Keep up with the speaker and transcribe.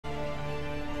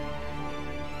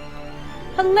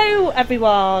Hello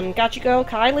everyone,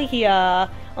 GadgetGirlKylie here,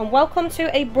 and welcome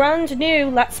to a brand new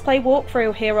Let's Play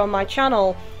walkthrough here on my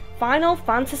channel, Final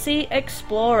Fantasy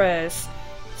Explorers.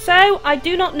 So, I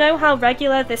do not know how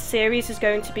regular this series is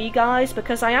going to be, guys,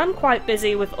 because I am quite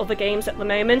busy with other games at the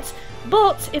moment,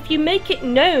 but if you make it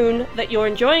known that you're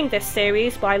enjoying this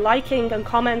series by liking and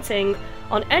commenting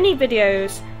on any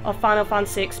videos of Final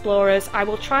Fantasy Explorers, I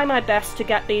will try my best to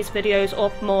get these videos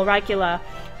up more regular.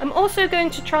 I'm also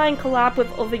going to try and collab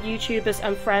with other YouTubers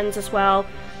and friends as well,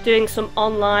 doing some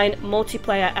online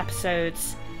multiplayer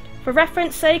episodes. For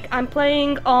reference sake, I'm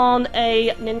playing on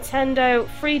a Nintendo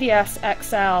 3DS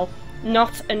XL,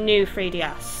 not a new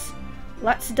 3DS.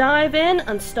 Let's dive in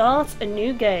and start a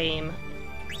new game.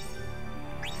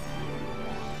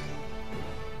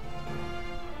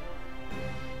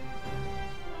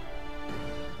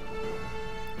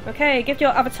 Okay, give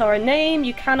your avatar a name.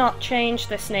 You cannot change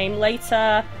this name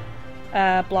later.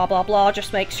 Blah blah blah.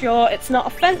 Just make sure it's not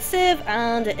offensive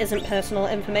and it isn't personal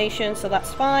information, so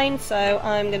that's fine. So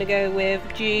I'm gonna go with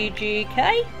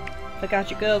GGK for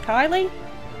GadgetGirlKylie.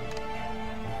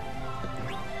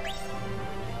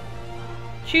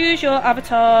 Choose your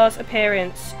avatar's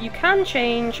appearance. You can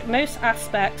change most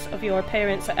aspects of your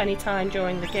appearance at any time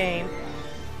during the game.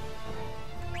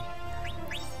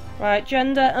 Right,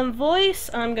 gender and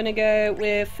voice, I'm gonna go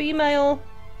with female.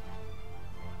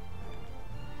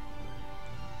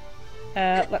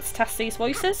 Let's test these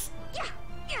voices.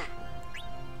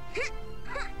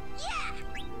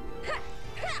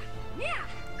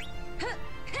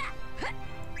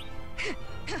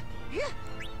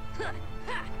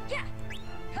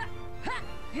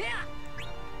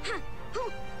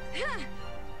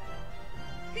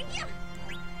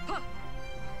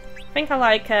 I think I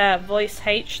like voice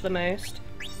H the most.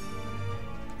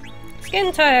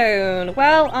 Skin tone!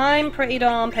 Well, I'm pretty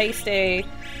darn pasty.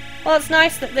 Well, it's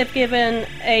nice that they've given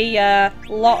a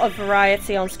lot of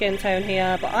variety on skin tone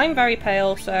here, but I'm very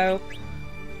pale, so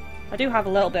I do have a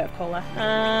little bit of colour.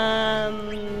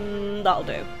 That'll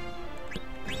do.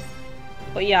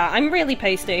 But yeah, I'm really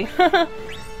pasty.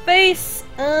 Face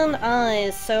and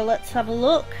eyes, so let's have a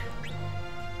look.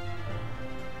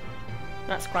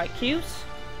 That's quite cute.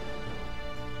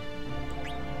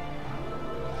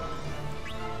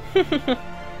 I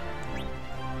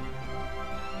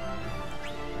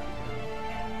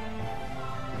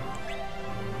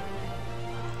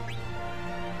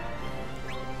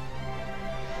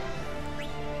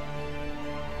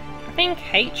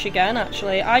think H again,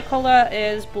 actually. Eye colour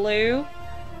is blue.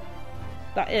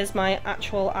 That is my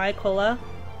actual eye colour.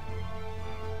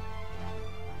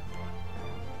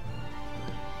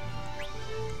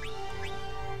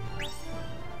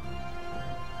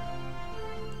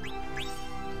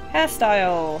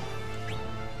 Hairstyle.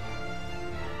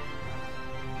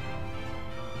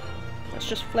 Let's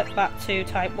just flip back to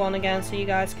type 1 again so you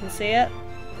guys can see it.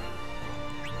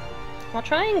 I'll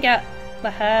try and get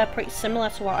the hair pretty similar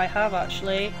to what I have,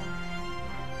 actually.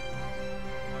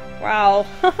 Wow.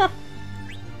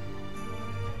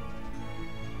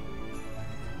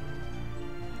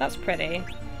 That's pretty.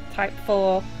 Type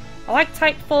 4. I like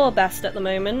type 4 best at the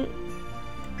moment.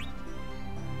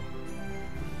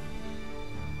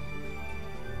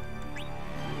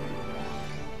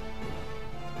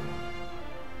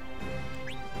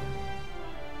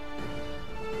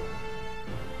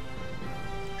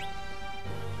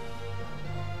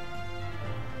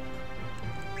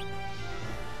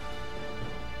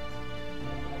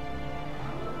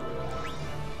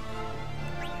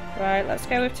 Right, let's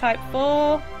go with type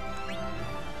 4.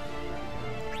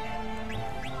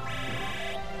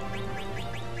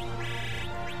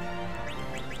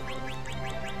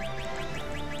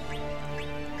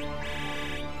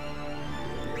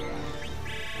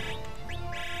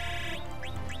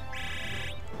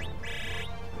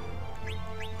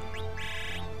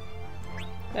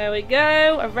 There we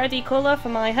go, a ready colour for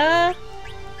my hair.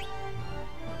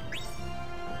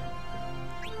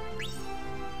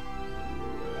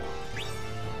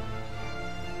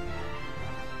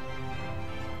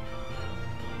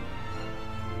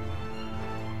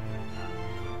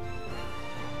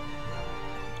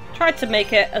 Tried to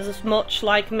make it as much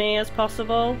like me as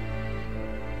possible.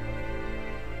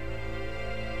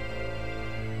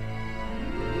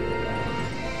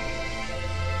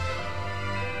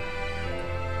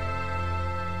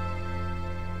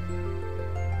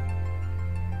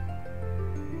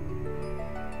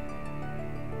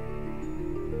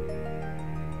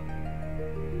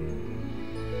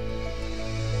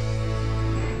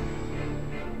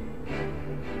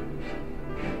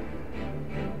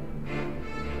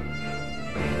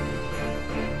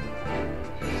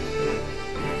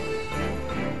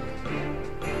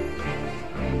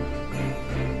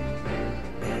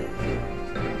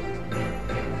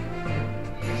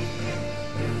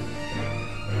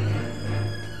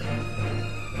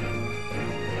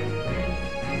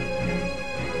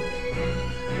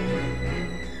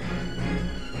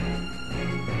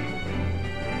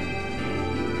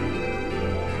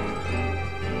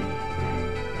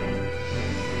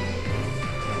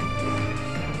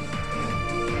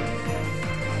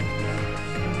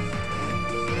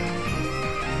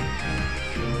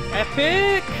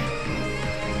 Epic!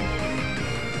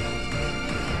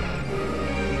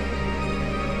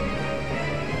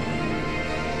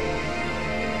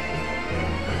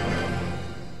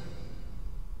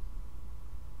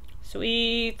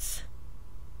 Sweet.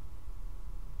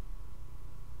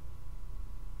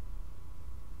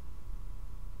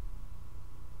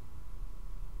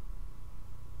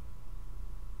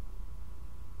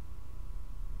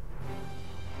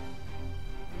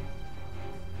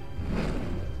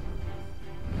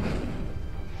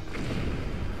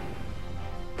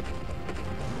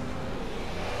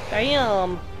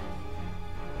 Damn.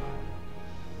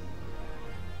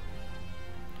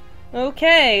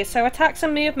 Okay, so attacks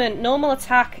and movement. Normal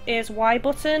attack is Y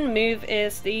button, move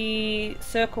is the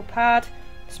circle pad,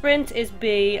 sprint is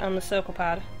B on the circle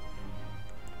pad.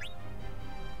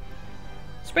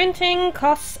 Sprinting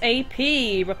costs AP.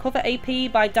 Recover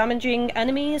AP by damaging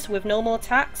enemies with normal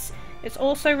attacks. It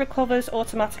also recovers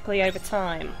automatically over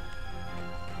time.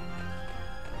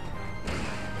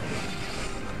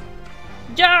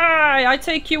 Yay! I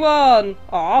take you on!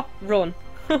 Aw, run.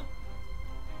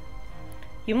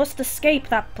 You must escape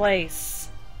that place.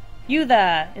 You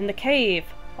there, in the cave,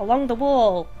 along the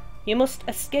wall. You must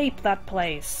escape that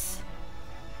place.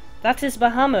 That is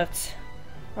Bahamut.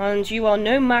 And you are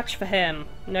no match for him.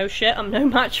 No shit, I'm no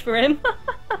match for him.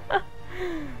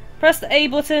 Press the A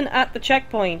button at the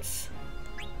checkpoints.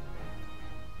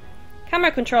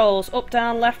 Camera controls, up,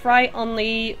 down, left, right on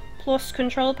the plus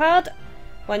control pad.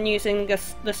 When using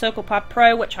the Circle Pad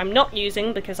Pro, which I'm not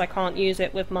using because I can't use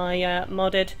it with my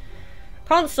modded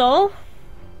console.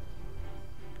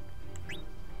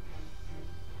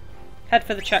 Head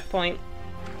for the checkpoint.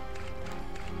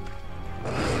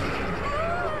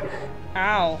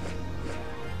 Ow.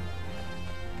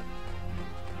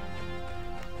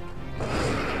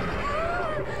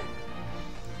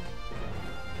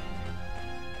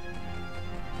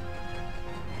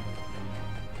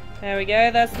 There we go,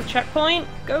 there's the checkpoint.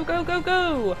 Go, go, go,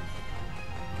 go!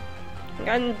 I'm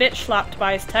getting bitch slapped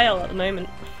by his tail at the moment.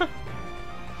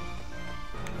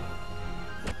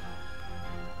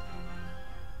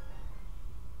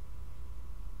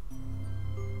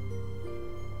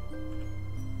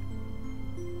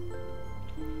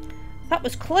 That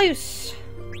was close!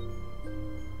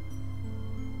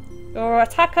 Your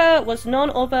attacker was none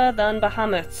other than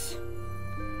Bahamut,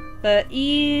 the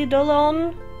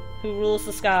eidolon who rules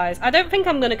the skies. I don't think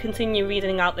I'm going to continue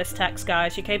reading out this text,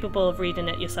 guys. You're capable of reading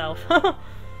it yourself. There's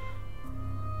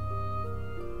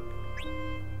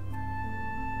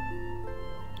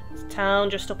a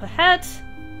town just up ahead.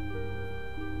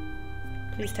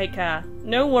 Please take care.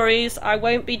 No worries, I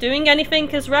won't be doing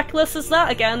anything as reckless as that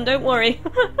again, don't worry.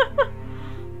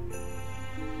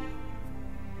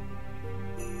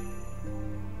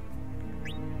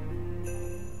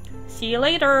 See you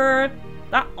later!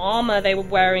 That armor they were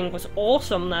wearing was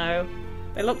awesome though.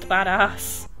 They looked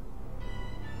badass.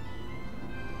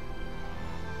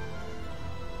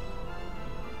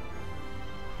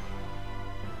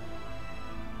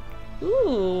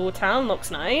 Ooh, town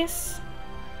looks nice.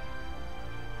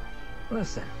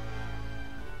 Listen.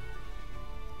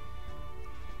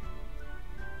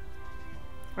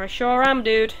 I sure am,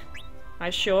 dude. I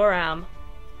sure am.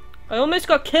 I almost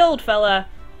got killed, fella.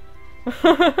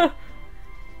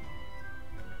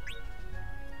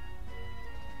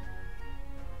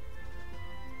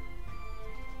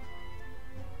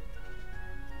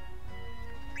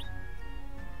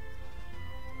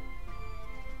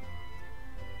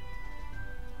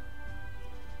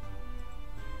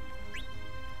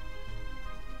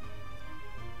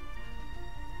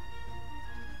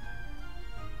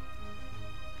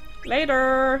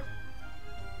 Later!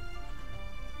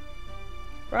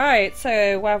 Right,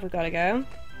 so where have we got to go?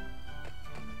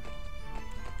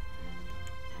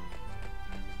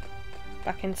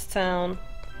 Back into town.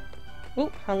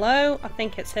 Oh, hello? I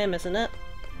think it's him, isn't it?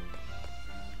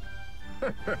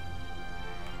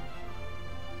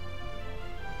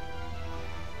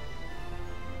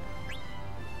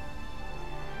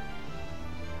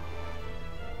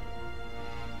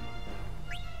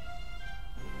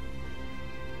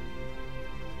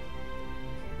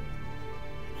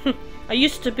 I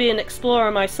used to be an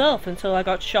explorer myself until I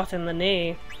got shot in the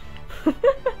knee.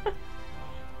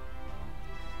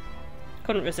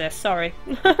 Couldn't resist, sorry.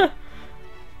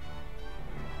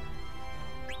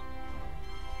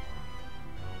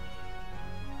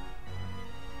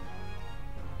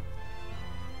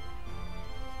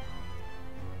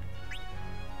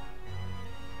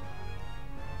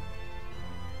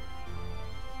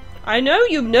 I know,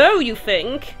 you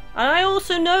think. And I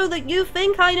also know that you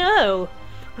think I know.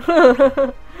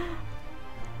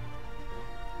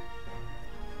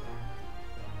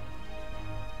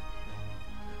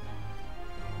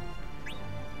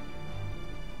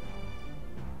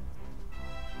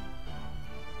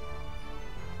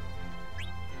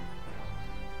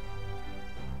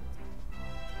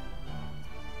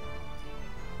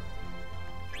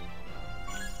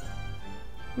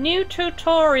 New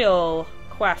tutorial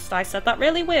quest. I said that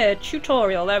really weird.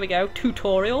 Tutorial. There we go.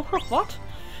 Tutorial. What?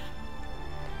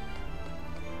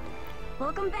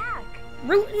 Welcome back.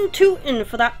 Rootin' tootin'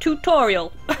 for that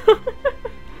tutorial.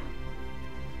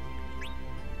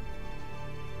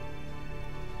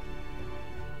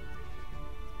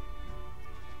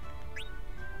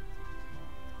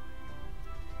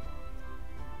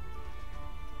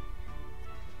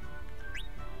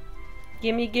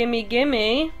 Gimme, gimme,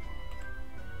 gimme.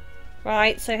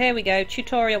 Right, so here we go.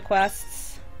 Tutorial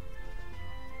quests.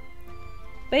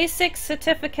 Basic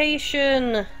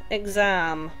certification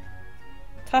exam.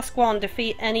 Task 1,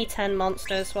 defeat any 10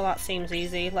 monsters. Well, that seems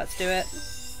easy. Let's do it.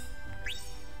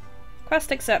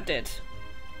 Quest accepted.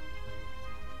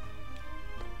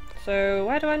 So,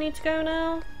 where do I need to go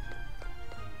now?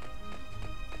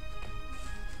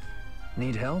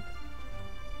 Need help?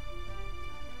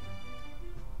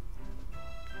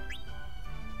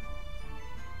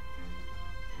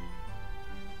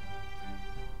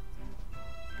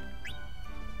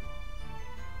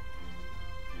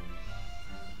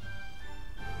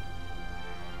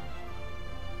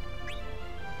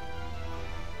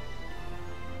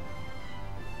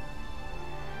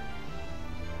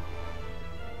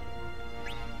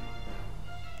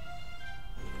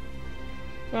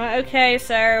 Right, okay,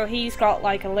 so he's got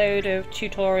like a load of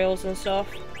tutorials and stuff.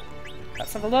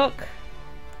 Let's have a look.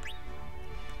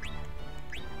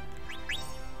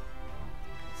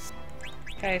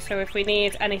 Okay, so if we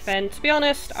need anything, to be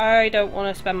honest, I don't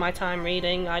want to spend my time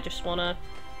reading, I just want to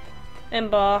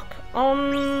embark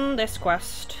on this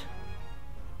quest.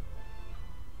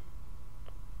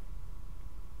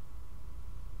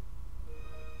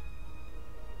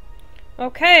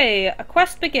 Okay, a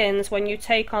quest begins when you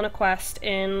take on a quest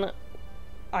in,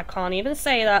 I can't even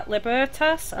say that,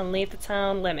 Libertas and leave the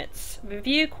town limits.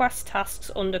 Review quest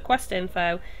tasks under quest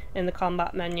info in the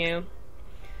combat menu.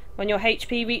 When your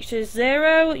HP reaches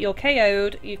 0, you're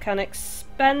KO'd. You can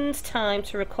expend time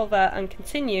to recover and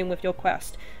continue with your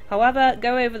quest. However,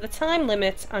 go over the time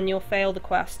limit and you'll fail the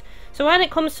quest. So when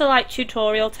it comes to like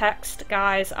tutorial text,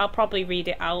 guys, I'll probably read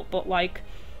it out, but like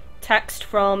text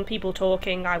from people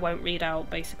talking I won't read out,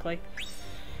 basically.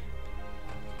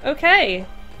 Okay.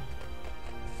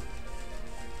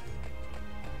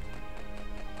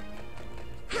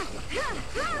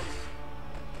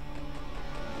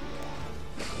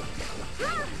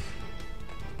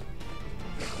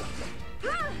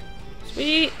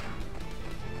 Sweet.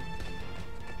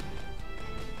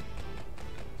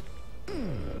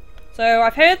 So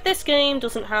I've heard this game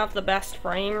doesn't have the best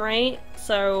frame rate,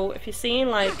 so if you're seeing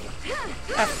like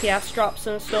FPS drops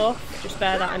and stuff, just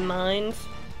bear that in mind.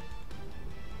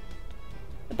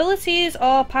 Abilities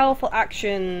are powerful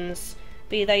actions,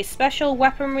 be they special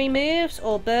weaponry moves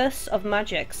or bursts of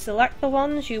magic. Select the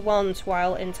ones you want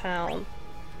while in town.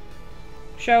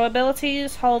 Show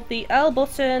abilities, hold the L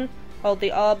button, hold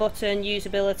the R button, use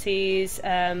abilities,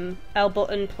 L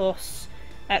button plus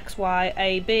X, Y,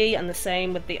 A, B, and the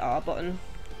same with the R button.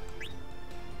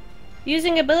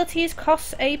 Using abilities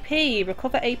costs AP.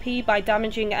 Recover AP by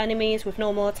damaging enemies with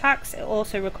normal attacks. It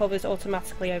also recovers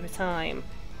automatically over time.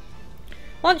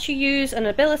 Once you use an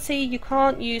ability, you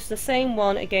can't use the same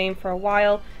one again for a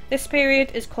while. This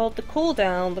period is called the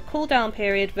cooldown. The cooldown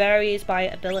period varies by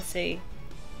ability.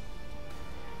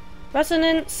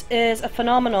 Resonance is a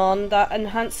phenomenon that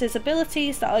enhances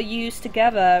abilities that are used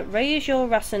together. Raise your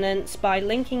resonance by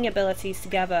linking abilities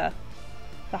together.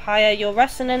 The higher your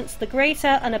resonance, the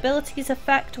greater an ability's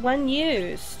effect when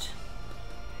used.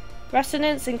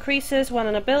 Resonance increases when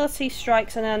an ability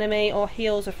strikes an enemy or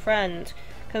heals a friend.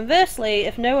 Conversely,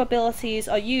 if no abilities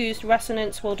are used,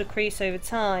 resonance will decrease over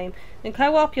time. In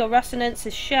co-op, your resonance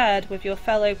is shared with your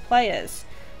fellow players,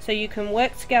 so you can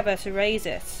work together to raise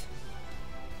it.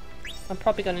 I'm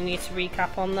probably going to need to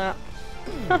recap on that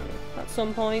at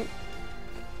some point.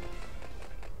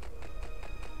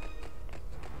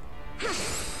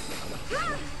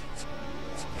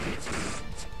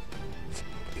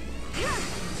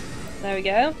 There we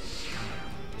go.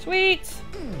 Sweet!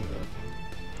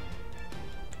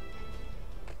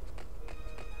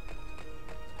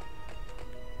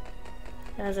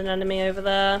 There's an enemy over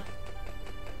there.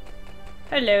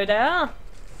 Hello there!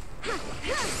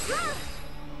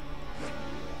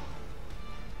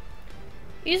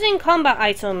 Using combat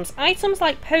items. Items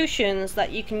like potions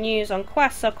that you can use on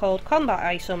quests are called combat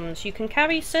items. You can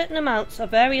carry certain amounts of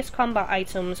various combat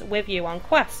items with you on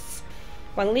quests.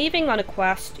 When leaving on a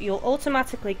quest, you'll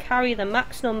automatically carry the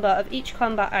max number of each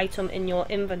combat item in your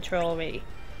inventory.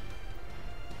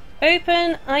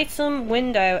 Open item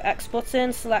window, X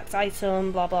button, select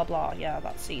item, blah blah blah. Yeah,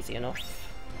 that's easy enough.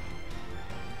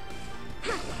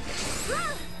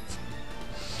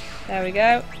 There we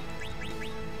go.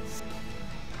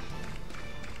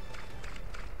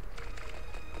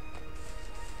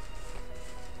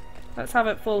 Let's have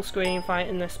it full screen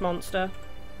fighting this monster.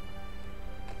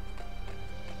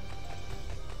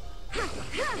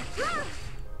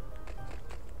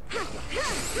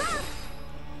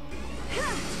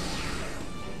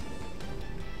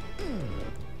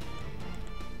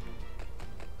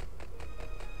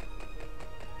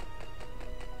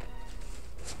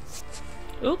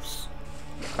 Oops.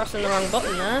 Pressing the wrong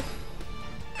button there.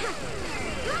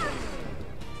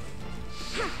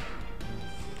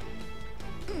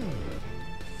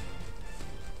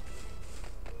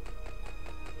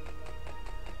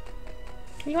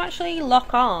 Can you actually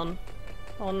lock on?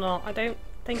 Or not? I don't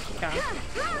think you can.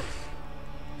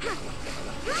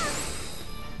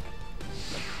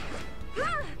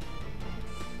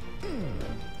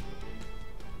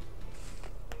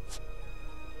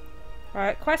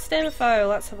 Right, quest info,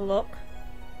 let's have a look.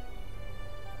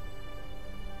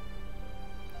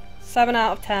 7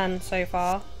 out of 10 so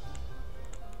far.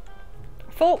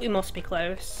 I thought we must be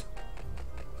close.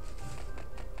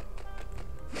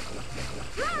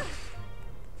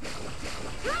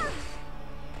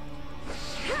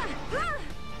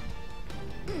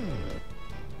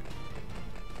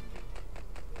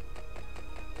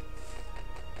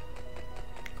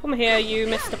 Come here, you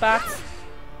Mr. Bat.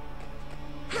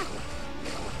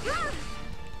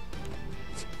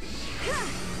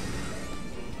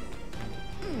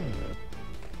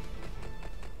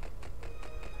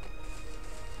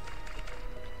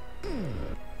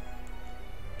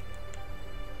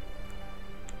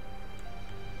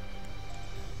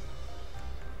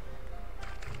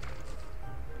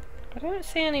 I don't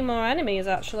see any more enemies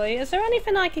actually. Is there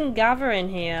anything I can gather in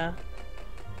here?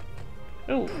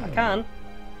 Ooh, I can.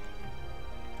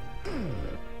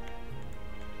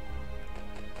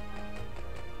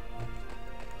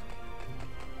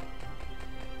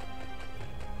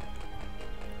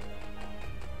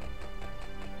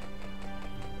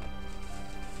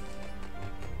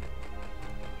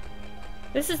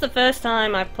 This is the first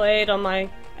time I've played on my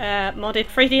modded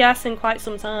 3DS in quite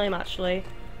some time actually.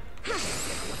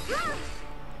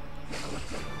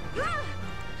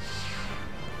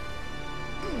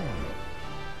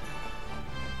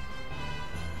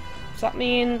 Does that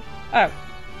mean... oh,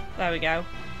 there we go.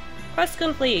 Quest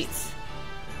complete.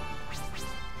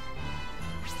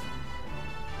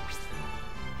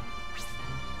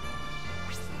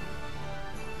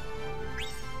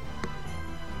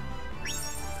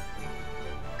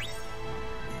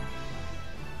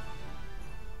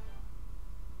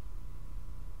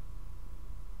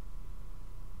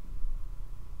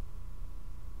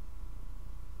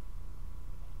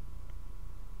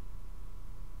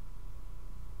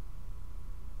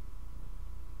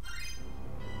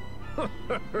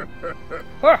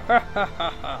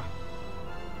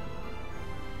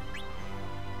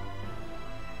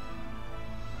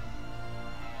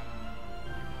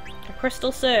 A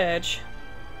crystal surge.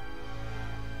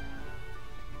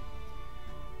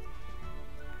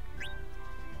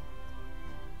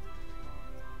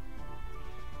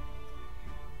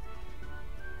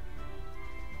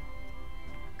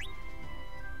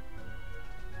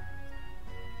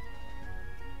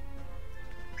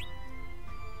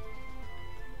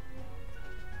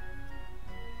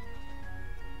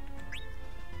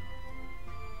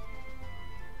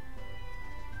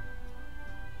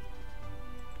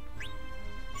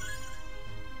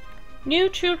 New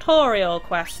tutorial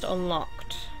quest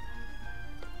unlocked.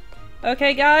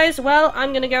 Okay guys, well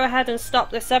I'm going to go ahead and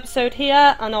stop this episode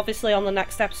here, and obviously on the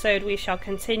next episode we shall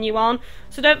continue on.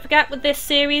 So don't forget with this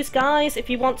series guys, if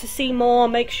you want to see more,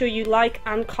 make sure you like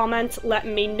and comment, let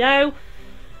me know.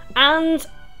 And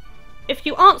if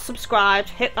you aren't subscribed,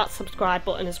 hit that subscribe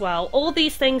button as well. All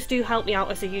these things do help me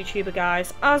out as a YouTuber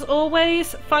guys. As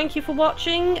always, thank you for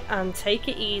watching and take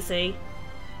it easy.